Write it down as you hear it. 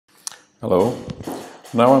Hello.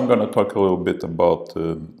 Now I'm going to talk a little bit about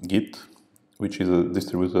Git, which is a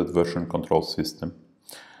distributed version control system.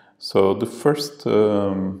 So the first,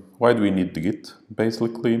 why do we need the Git?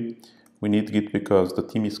 Basically, we need Git because the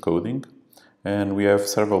team is coding and we have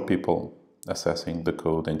several people assessing the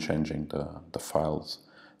code and changing the files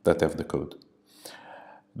that have the code.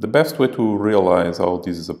 The best way to realize how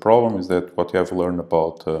this is a problem is that what you have learned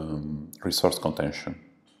about resource contention.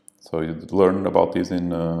 So you learn about this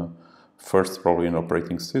in first probably in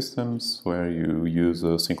operating systems where you use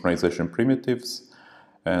synchronization primitives,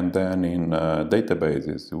 and then in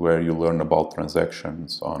databases where you learn about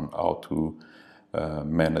transactions on how to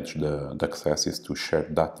manage the accesses to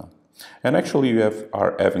shared data. And actually you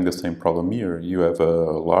are having the same problem here. You have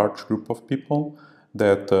a large group of people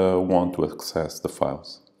that want to access the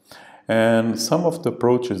files. And some of the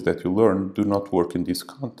approaches that you learn do not work in this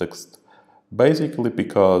context, basically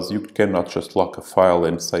because you cannot just lock a file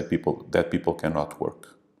and say that people cannot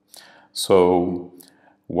work. So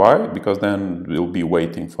why? Because then we'll be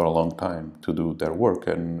waiting for a long time to do their work,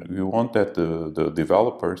 and we want that the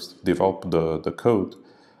developers develop the code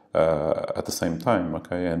at the same time,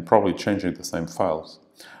 okay, and probably changing the same files.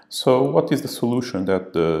 So what is the solution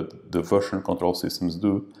that the version control systems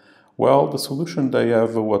do? Well, the solution, they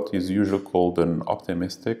have what is usually called an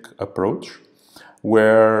optimistic approach,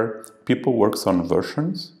 where people work on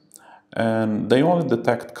versions and they only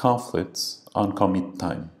detect conflicts on commit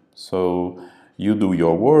time. So you do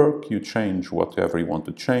your work, you change whatever you want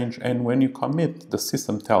to change, and when you commit, the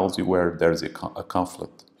system tells you where there's a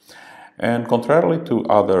conflict. And contrarily to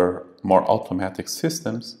other more automatic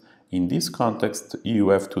systems, in this context, you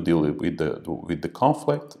have to deal with the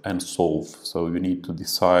conflict and solve. So you need to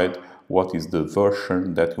decide what is the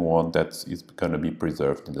version that you want that is going to be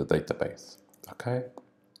preserved in the database. Okay?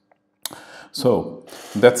 So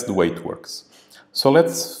that's the way it works. So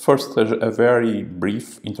let's first a very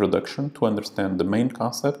brief introduction to understand the main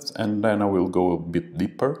concepts, and then I will go a bit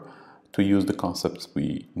deeper to use the concepts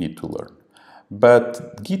we need to learn.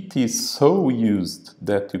 But Git is so used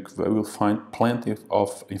that you will find plenty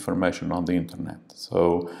of information on the internet.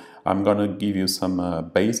 So I'm going to give you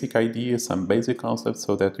some basic ideas, some basic concepts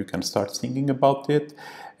so that you can start thinking about it.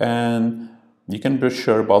 And you can be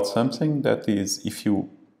sure about something, that is, if you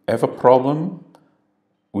have a problem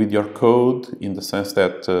with your code in the sense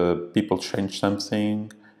that people change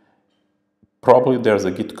something, probably there's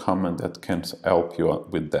a Git command that can help you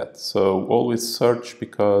with that. So always search,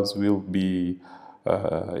 because we'll be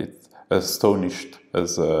astonished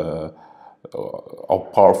as how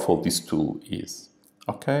powerful this tool is.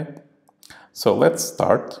 Okay? So let's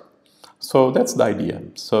start. So that's the idea.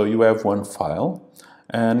 So you have one file,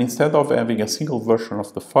 and instead of having a single version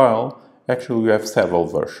of the file, actually you have several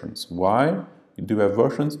versions. Why? You do have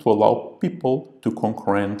versions to allow people to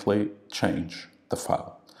concurrently change the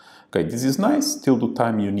file. Okay, this is nice till the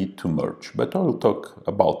time you need to merge, but I will talk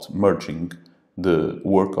about merging the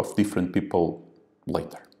work of different people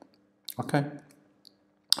later. Okay?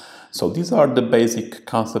 So these are the basic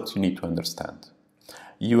concepts you need to understand.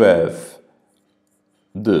 You have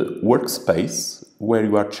the workspace where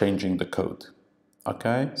you are changing the code.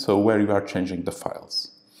 Okay? So where you are changing the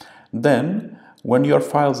files. Then, when your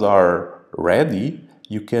files are ready,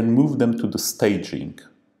 you can move them to the staging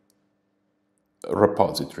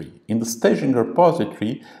repository. In the staging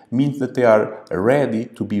repository means that they are ready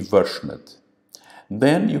to be versioned.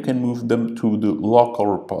 Then you can move them to the local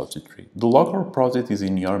repository. The local repository is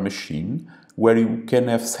in your machine, where you can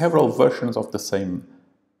have several versions of the same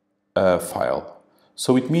file.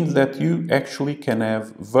 So it means that you actually can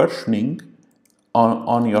have versioning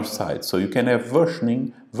on your side. So you can have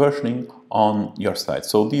versioning on your side.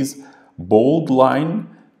 So this bold line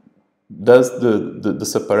does the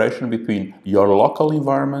separation between your local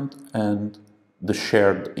environment and the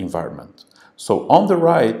shared environment. So on the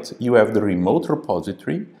right, you have the remote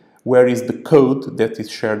repository, where is the code that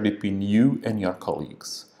is shared between you and your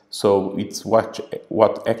colleagues. So it's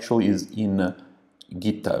what actually is in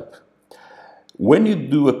GitHub. When you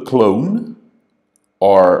do a clone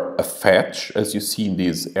or a fetch, as you see in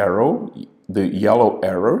this arrow, the yellow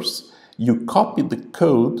arrows, you copy the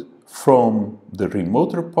code from the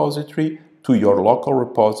remote repository to your local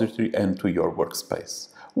repository and to your workspace.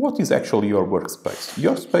 What is actually your workspace?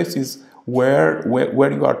 Your space is where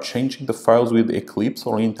you are changing the files with Eclipse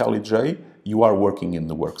or IntelliJ. You are working in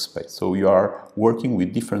the workspace. So you are working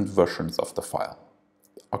with different versions of the file.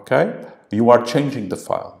 Okay? You are changing the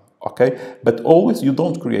file. Okay? But always you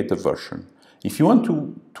don't create a version. If you want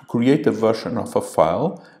to create a version of a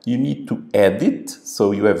file, you need to add it.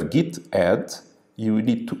 So you have git add. You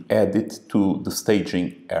need to add it to the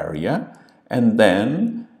staging area. And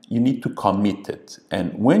then you need to commit it.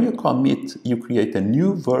 And when you commit, you create a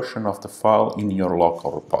new version of the file in your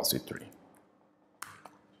local repository.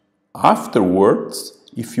 Afterwards,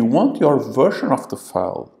 if you want your version of the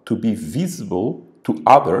file to be visible to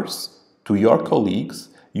others, to your colleagues,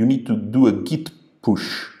 you need to do a git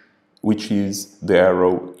push, which is the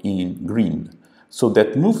arrow in green. So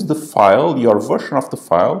that moves the file, your version of the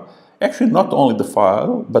file, actually not only the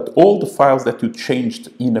file, but all the files that you changed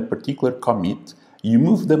in a particular commit, you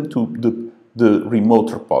move them to the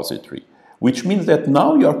remote repository, which means that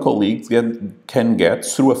now your colleagues can get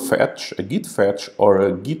through a fetch, a git fetch or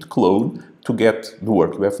a git clone to get the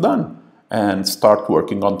work you have done and start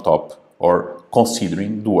working on top or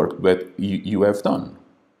considering the work that you have done.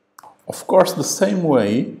 Of course, the same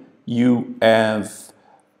way you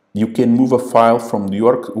can move a file from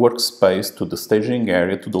your workspace to the staging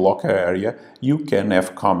area, to the local area. You can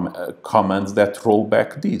have commands that roll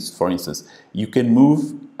back this. For instance, you can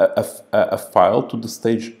move a file to the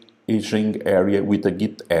staging area with a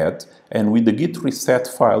git add, and with the git reset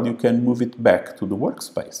file, you can move it back to the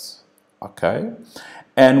workspace. Okay?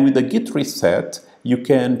 And with the git reset, you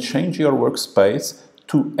can change your workspace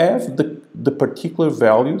to have the particular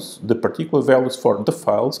values for the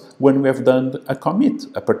files when we have done a commit,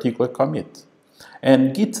 a particular commit.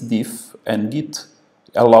 And git diff and git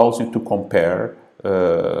allows you to compare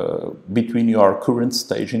between your current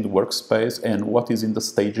stage in the workspace and what is in the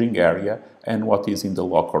staging area and what is in the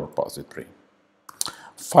local repository.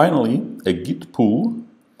 Finally, a git pull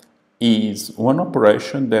is one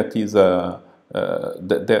operation that is a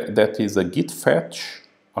git fetch.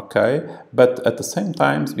 Okay, but at the same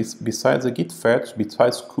time, besides a git fetch,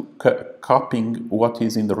 besides copying what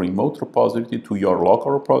is in the remote repository to your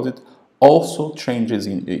local repository, also changes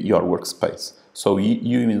in your workspace. So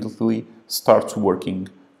you immediately start working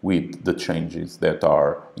with the changes that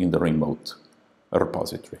are in the remote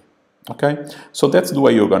repository. Okay, so that's the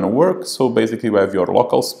way you're going to work. So basically, you have your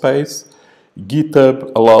local space.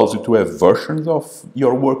 GitHub allows you to have versions of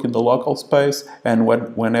your work in the local space, and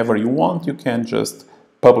whenever you want, you can just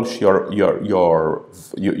publish your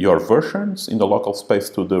versions in the local space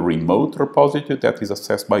to the remote repository that is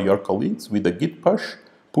accessed by your colleagues with a git push,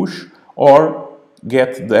 or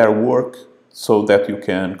get their work so that you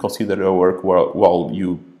can consider your work while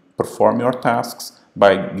you perform your tasks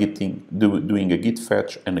by doing a git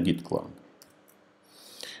fetch and a git clone.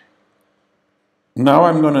 Now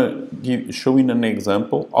I'm going to show you an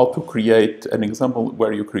example how to create an example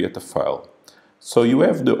where you create a file. So you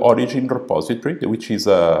have the origin repository, which is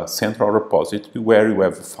a central repository where you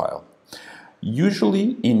have a file.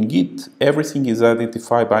 Usually in Git, everything is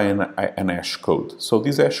identified by an hash code. So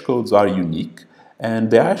these hash codes are unique, and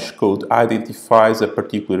the hash code identifies a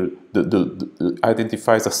particular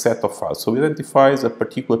identifies a set of files. So it identifies a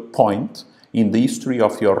particular point in the history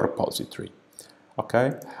of your repository.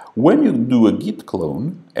 Okay? When you do a Git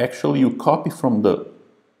clone, actually you copy from the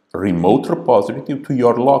remote repository to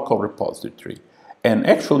your local repository. And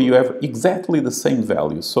actually you have exactly the same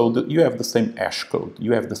values, so that you have the same hash code,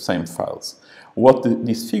 you have the same files. What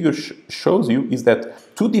this figure shows you is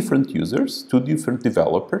that two different users, two different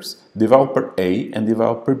developers, developer A and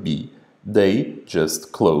developer B, they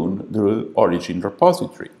just clone the origin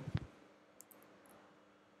repository.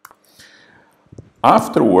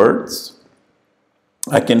 Afterwards,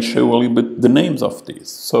 I can show a little bit the names of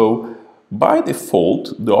these. So by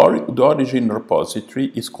default, the origin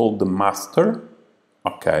repository is called the master.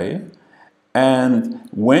 Okay, and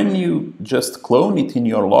when you just clone it in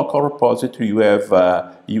your local repository, you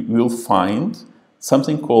will find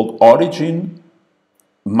something called origin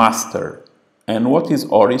master. And what is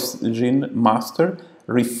origin master?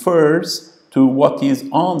 Refers to what is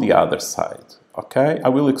on the other side. Okay, I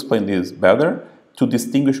will explain this better to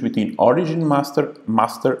distinguish between origin master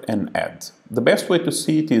and add. The best way to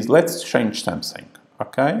see it is let's change something.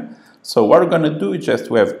 Okay, so what we're going to do is just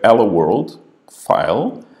we have HelloWorld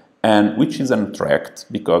file, and which is untracked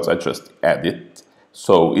because I just add it,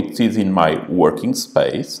 so it is in my working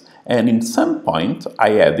space, and in some point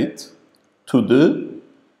I add it to the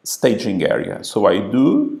staging area. So I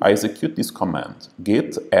execute this command,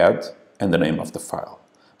 git add, and the name of the file.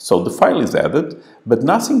 So the file is added, but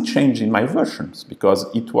nothing changed in my versions because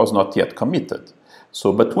it was not yet committed.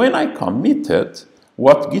 So, but when I commit it,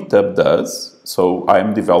 what GitHub does, so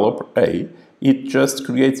I'm developer A, it just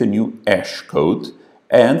creates a new hash code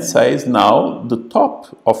and says now the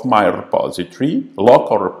top of my repository,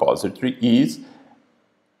 local repository,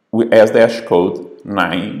 has the hash code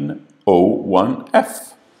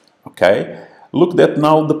 901F. Okay, look that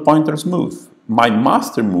now the pointers move. My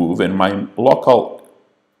master move and my local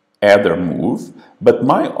header move, but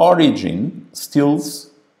my origin still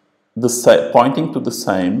pointing to the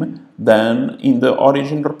same than in the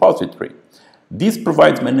origin repository. This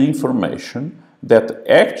provides me information that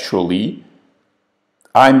actually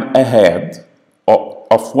I'm ahead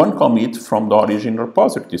of one commit from the origin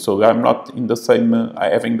repository, so I'm not in the same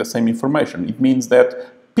having the same information. It means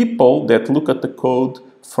that people that look at the code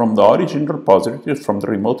from the origin repository, from the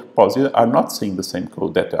remote repository, are not seeing the same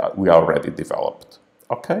code that we already developed.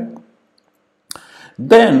 Okay?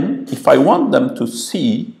 Then, if I want them to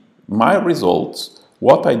see my results,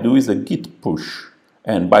 what I do is a git push.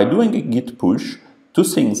 And by doing a git push, two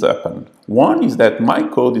things happen. One is that my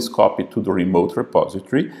code is copied to the remote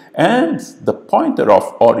repository, and the pointer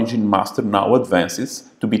of origin master now advances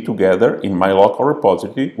to be together in my local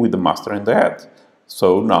repository with the master and the head.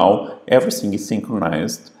 So now everything is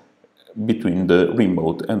synchronized between the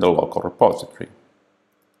remote and the local repository.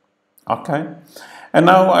 Okay? And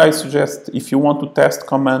now I suggest if you want to test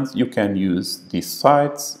commands, you can use these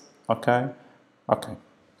sites. Okay? Okay.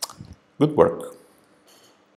 Good work.